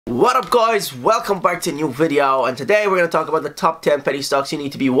What up guys, welcome back to a new video, and today we're going to talk about the top 10 penny stocks you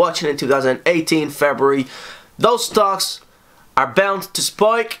need to be watching in 2018 February. Those stocks are bound to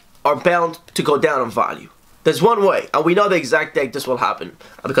spike or bound to go down in value. There's one way, and we know the exact date this will happen,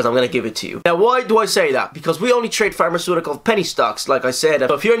 because I'm going to give it to you. Now, why do I say that? Because we only trade pharmaceutical penny stocks, like I said.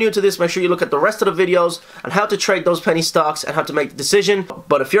 So if you're new to this, make sure you look at the rest of the videos on how to trade those penny stocks and how to make the decision.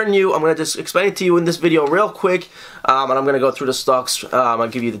 But if you're new, I'm going to just explain it to you in this video real quick, and I'm going to go through the stocks. I'll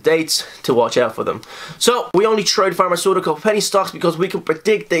give you the dates to watch out for them. So, we only trade pharmaceutical penny stocks because we can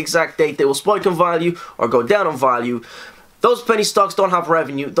predict the exact date they will spike in value or go down in value. Those penny stocks don't have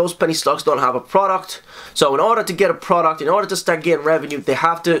revenue. Those penny stocks don't have a product. So in order to get a product, in order to start getting revenue, they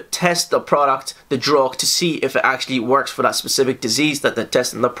have to test the product, the drug, to see if it actually works for that specific disease that they're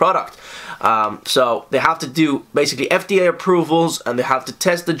testing the product. So they have to do basically FDA approvals, and they have to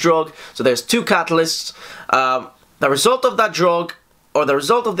test the drug. So there's two catalysts. The result of that drug, or the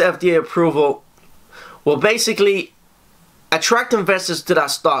result of the FDA approval, will basically attract investors to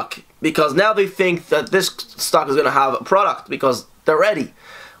that stock, because now they think that this stock is going to have a product because they're ready.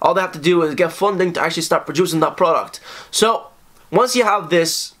 All they have to do is get funding to actually start producing that product. So once you have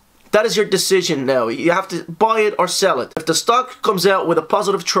this, that is your decision now. You have to buy it or sell it. If the stock comes out with a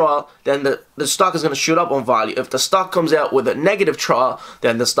positive trial, then the stock is going to shoot up on value. If the stock comes out with a negative trial,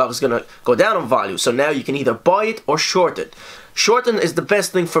 then the stock is going to go down on value. So now you can either buy it or short it. Shorting is the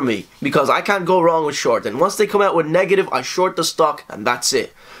best thing for me, because I can't go wrong with shorting. Once they come out with negative, I short the stock, and that's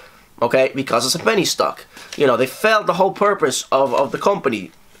it. Okay, because it's a penny stock. You know, they failed the whole purpose of the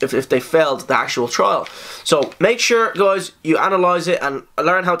company if they failed the actual trial. So make sure, guys, you analyze it and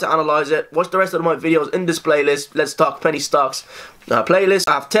learn how to analyze it. Watch the rest of my videos in this playlist. Let's talk penny stocks playlist.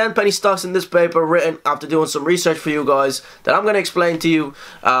 I have 10 penny stocks in this paper written after doing some research for you guys that I'm going to explain to you.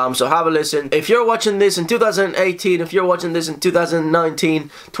 So have a listen. If you're watching this in 2018, if you're watching this in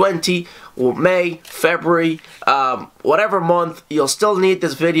 2019, 20, or May, February, whatever month, you'll still need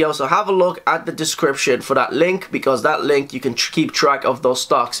this video. So have a look at the description for that link, because that link you can keep track of those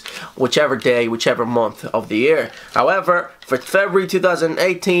stocks whichever day, whichever month of the year. However, for February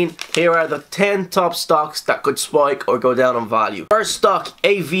 2018, here are the 10 top stocks that could spike or go down in value. First stock,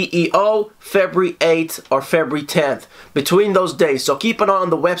 AVEO, February 8th or February 10th, between those days. So keep an eye on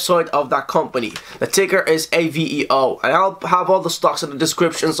the website of that company. The ticker is AVEO, and I'll have all the stocks in the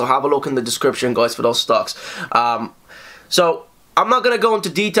description, so have a look in the description, guys, for those stocks. So I'm not going to go into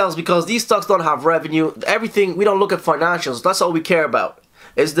details because these stocks don't have revenue. Everything, we don't look at financials. That's all we care about.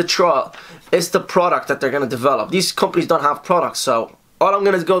 Is the trial, it's the product that they're going to develop. These companies don't have products, so all I'm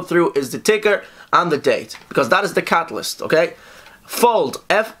going to go through is the ticker and the date, because that is the catalyst, okay? Fold,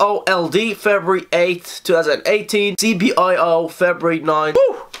 F-O-L-D, February 8th, 2018. CBIO, February 9th.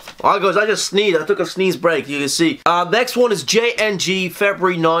 Woo! Alright guys, I just sneezed. I took a sneeze break, you can see. Next one is JNG,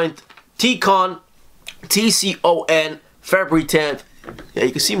 February 9th. TCON, TCON, February 10th. Yeah,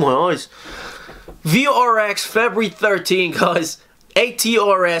 you can see my eyes. VRX, February 13th, guys.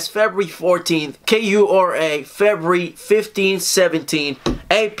 ATRS, February 14th, KURA, February 15th, 17th,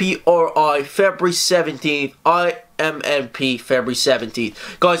 APRI, February 17th, IMNP, February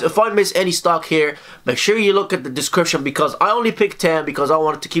 17th. Guys, if I miss any stock here, make sure you look at the description, because I only picked 10 because I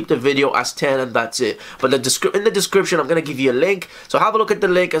wanted to keep the video as 10 and that's it. But in the description, I'm going to give you a link. So have a look at the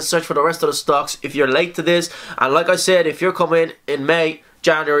link and search for the rest of the stocks if you're late to this. And like I said, if you're coming in May,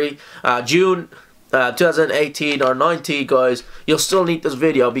 January, June, 2018 or 19, guys, you'll still need this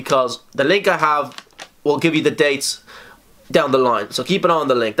video, because the link I have will give you the dates down the line. So keep an eye on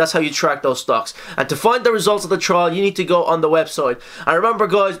the link. That's how you track those stocks. And to find the results of the trial, you need to go on the website. And remember,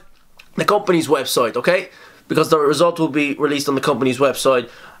 guys, the company's website, okay? Because the result will be released on the company's website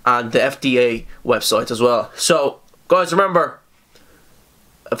and the FDA website as well. So, guys, remember,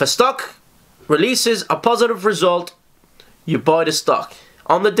 if a stock releases a positive result, you buy the stock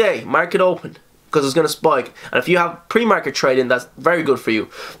on the day, market open, because it's going to spike. And if you have pre-market trading, that's very good for you,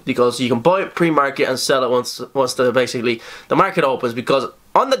 because you can buy it pre-market and sell it once the market opens, because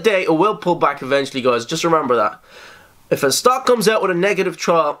on the day it will pull back eventually, guys. Just remember that. If a stock comes out with a negative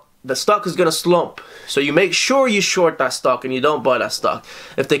trial, the stock is going to slump. So you make sure you short that stock and you don't buy that stock.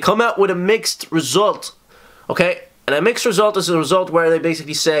 If they come out with a mixed result, okay, and a mixed result is a result where they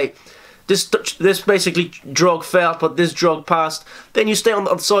basically say, this basically drug failed, but this drug passed, then you stay on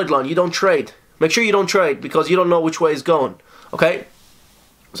the sideline. You don't trade. Make sure you don't trade, because you don't know which way it's going, okay?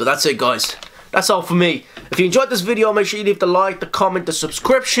 So that's it, guys. That's all for me. If you enjoyed this video, make sure you leave the like, the comment, the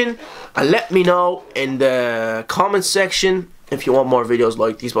subscription, and let me know in the comment section if you want more videos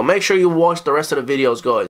like these. But make sure you watch the rest of the videos, guys.